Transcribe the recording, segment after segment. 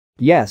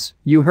Yes,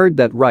 you heard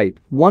that right,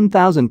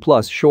 1,000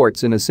 plus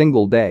shorts in a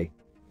single day.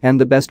 And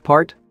the best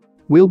part?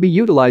 We'll be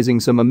utilizing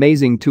some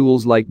amazing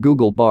tools like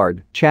Google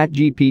Bard,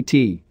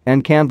 ChatGPT,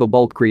 and Canva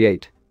Bulk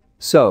Create.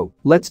 So,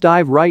 let's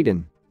dive right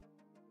in.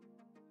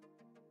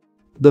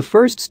 The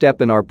first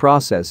step in our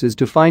process is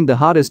to find the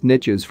hottest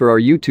niches for our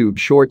YouTube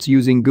shorts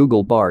using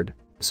Google Bard.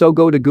 So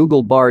go to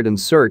Google Bard and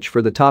search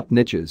for the top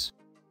niches.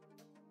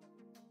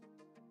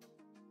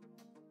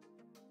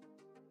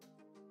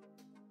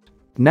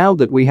 Now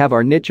that we have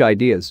our niche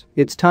ideas,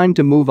 it's time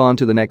to move on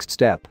to the next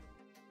step.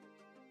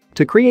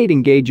 To create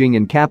engaging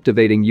and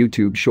captivating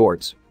YouTube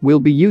shorts, we'll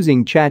be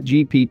using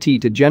ChatGPT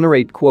to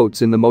generate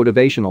quotes in the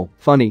motivational,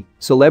 funny,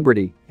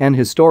 celebrity, and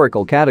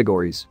historical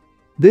categories.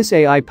 This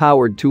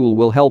AI-powered tool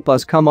will help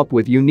us come up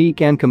with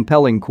unique and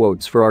compelling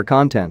quotes for our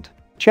content.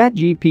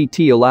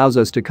 ChatGPT allows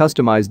us to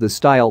customize the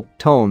style,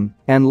 tone,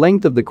 and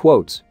length of the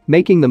quotes,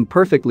 making them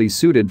perfectly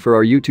suited for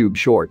our YouTube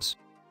shorts.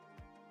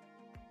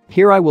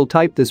 Here I will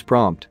type this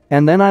prompt,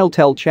 and then I'll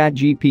tell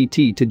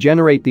ChatGPT to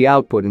generate the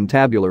output in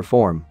tabular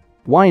form.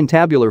 Why in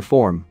tabular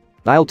form?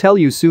 I'll tell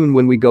you soon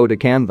when we go to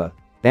Canva.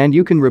 And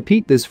you can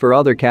repeat this for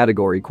other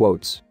category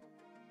quotes.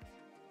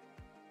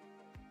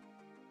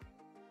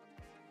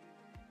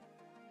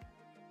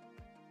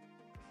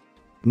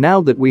 Now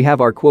that we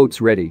have our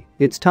quotes ready,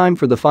 it's time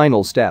for the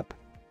final step.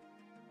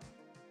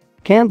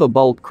 Canva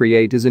Bulk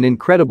Create is an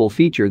incredible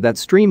feature that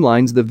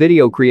streamlines the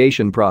video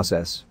creation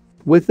process.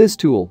 With this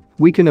tool,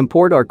 we can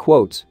import our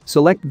quotes,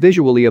 select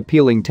visually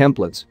appealing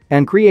templates,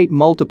 and create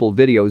multiple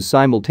videos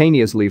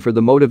simultaneously for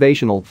the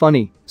motivational,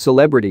 funny,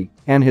 celebrity,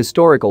 and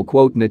historical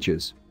quote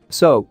niches.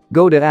 So,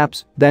 go to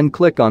Apps, then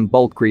click on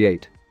Bulk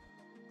Create.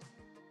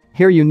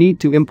 Here you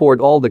need to import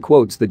all the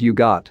quotes that you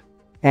got.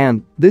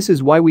 And this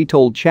is why we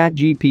told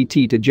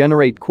ChatGPT to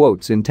generate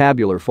quotes in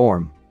tabular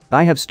form.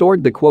 I have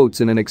stored the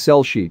quotes in an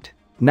Excel sheet.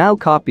 Now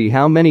copy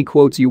how many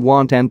quotes you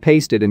want and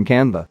paste it in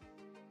Canva.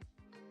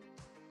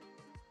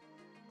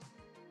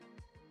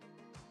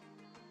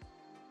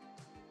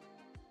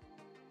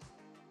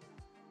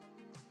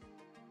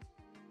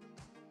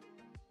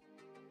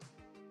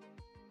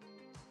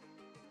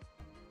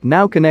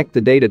 Now connect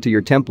the data to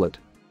your template.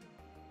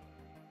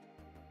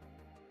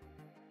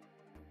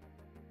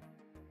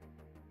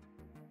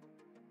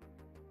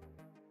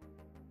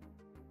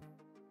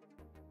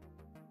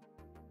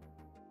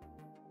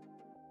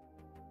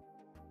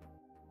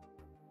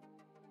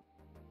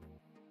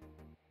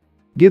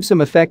 Give some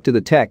effect to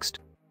the text.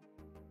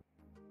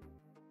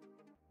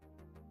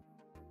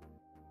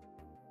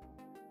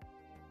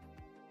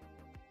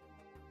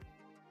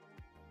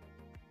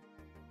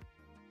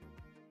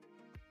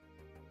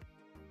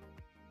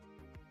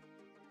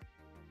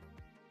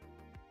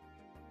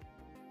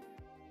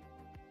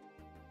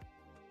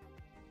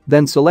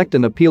 Then select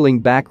an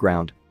appealing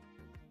background.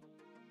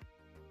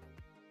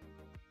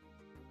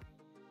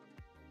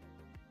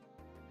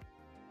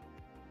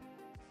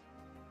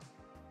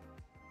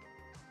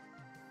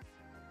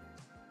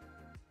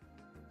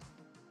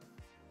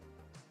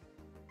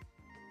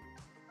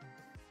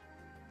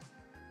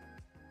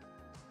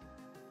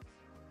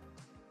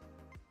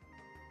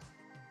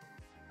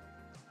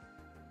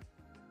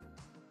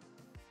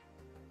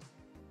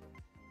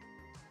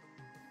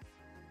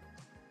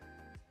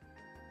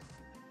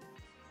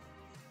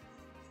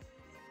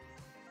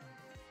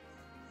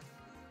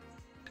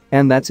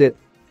 And that's it.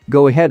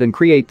 Go ahead and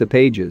create the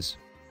pages.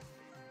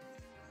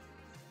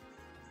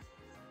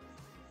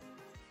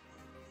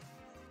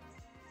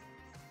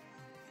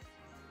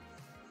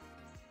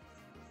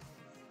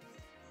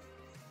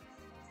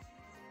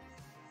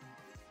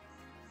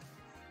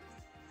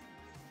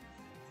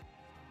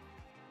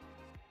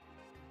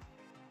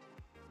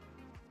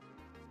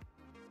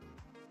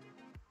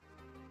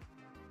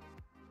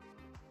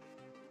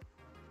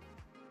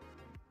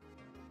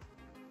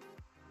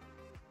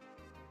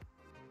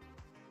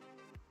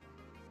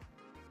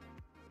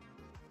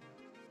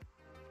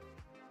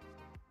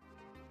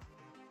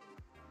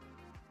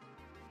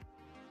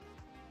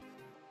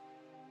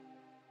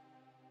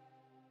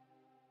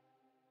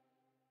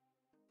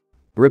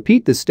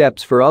 Repeat the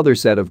steps for other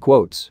set of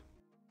quotes.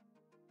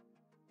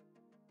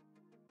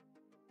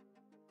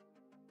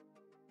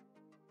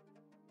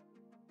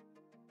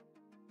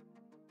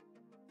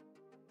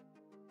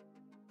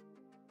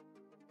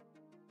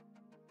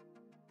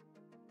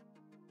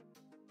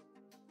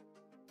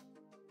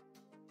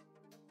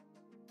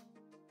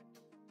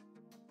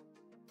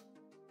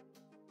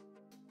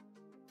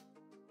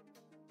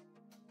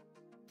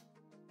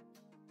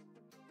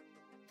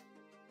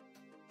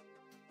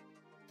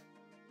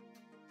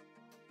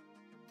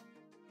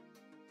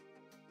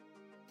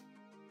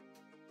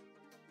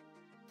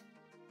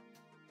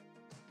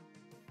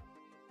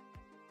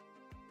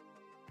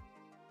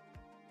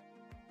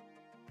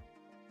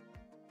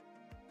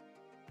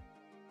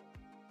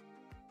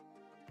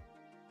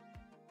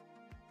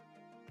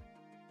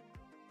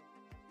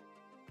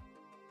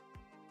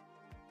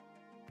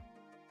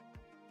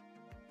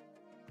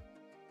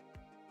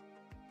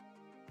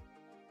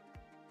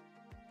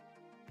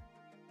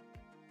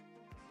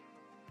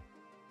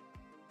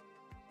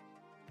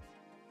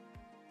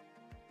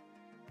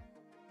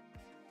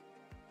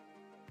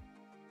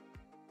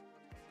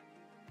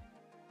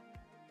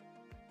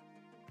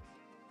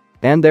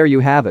 And there you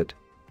have it.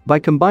 By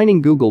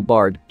combining Google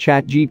Bard,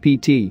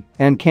 ChatGPT,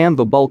 and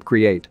Canva Bulk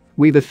Create,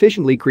 we've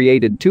efficiently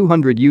created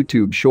 200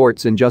 YouTube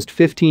shorts in just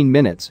 15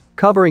 minutes,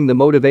 covering the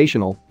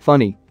motivational,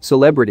 funny,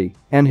 celebrity,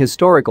 and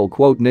historical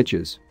quote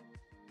niches.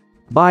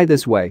 By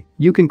this way,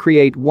 you can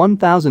create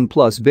 1,000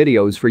 plus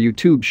videos for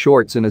YouTube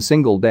shorts in a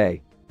single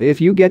day. If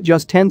you get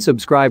just 10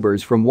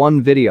 subscribers from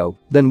one video,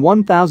 then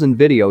 1,000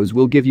 videos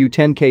will give you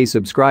 10K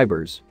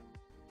subscribers.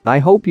 I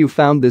hope you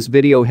found this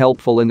video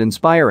helpful and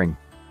inspiring.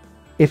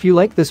 If you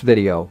like this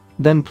video,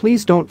 then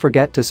please don't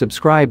forget to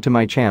subscribe to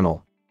my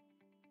channel.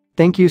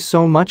 Thank you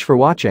so much for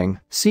watching.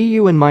 See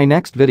you in my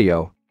next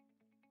video.